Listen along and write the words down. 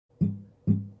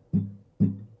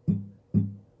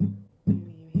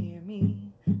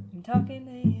I'm talking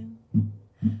to you.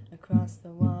 Across the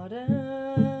water,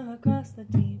 across the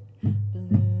deep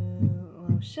blue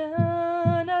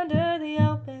ocean, under the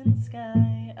open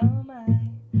sky. Oh my,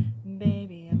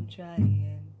 baby, I'm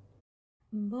trying.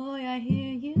 Boy, I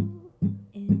hear you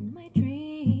in my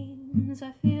dreams.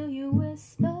 I feel you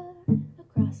whisper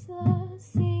across the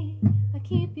sea. I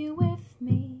keep you with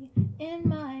me in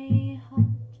my heart.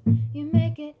 You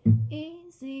make it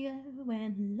easier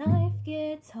when life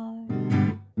gets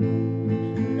hard.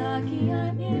 Lucky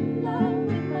I'm in love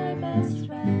with my best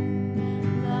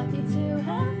friend. Lucky to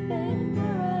have been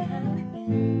where I have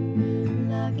been.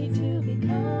 Lucky to be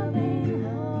coming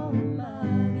home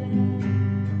again.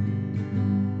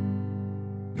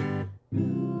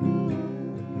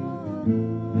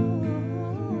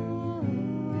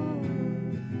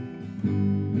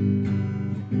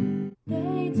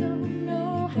 They don't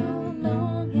know how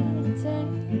long it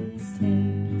takes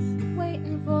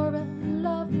waiting for a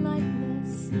love like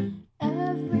this.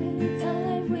 Every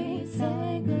time we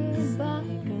say goodbye,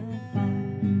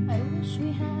 I wish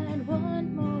we had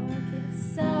one more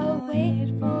kiss. I'll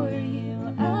wait for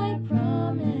you, I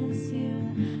promise you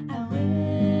I will.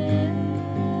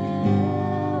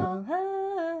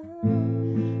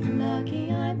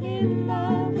 Lucky I'm in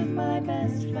love with my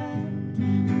best friend.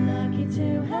 Lucky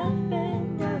to have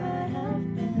been where I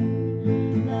have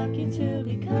been. Lucky to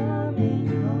be coming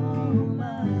home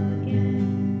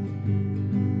again.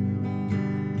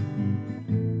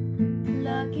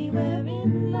 Lucky we're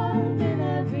in love in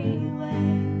every way.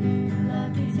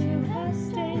 Lucky to have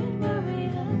stayed where we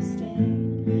have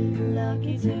stayed.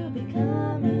 Lucky to be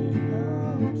coming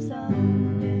home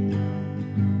someday.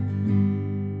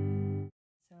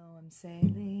 So I'm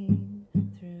sailing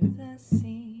through the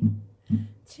sea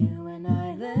to an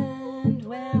island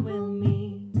where we'll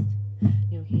meet.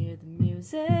 You'll hear the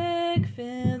music,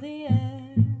 fill the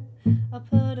air. I'll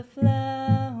put a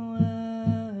flower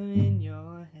in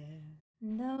your hair.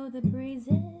 Though the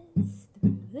breezes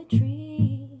through the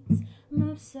trees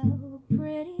move so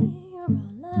pretty, you're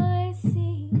all I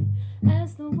see.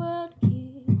 As the world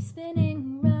keeps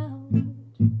spinning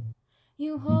round,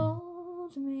 you hold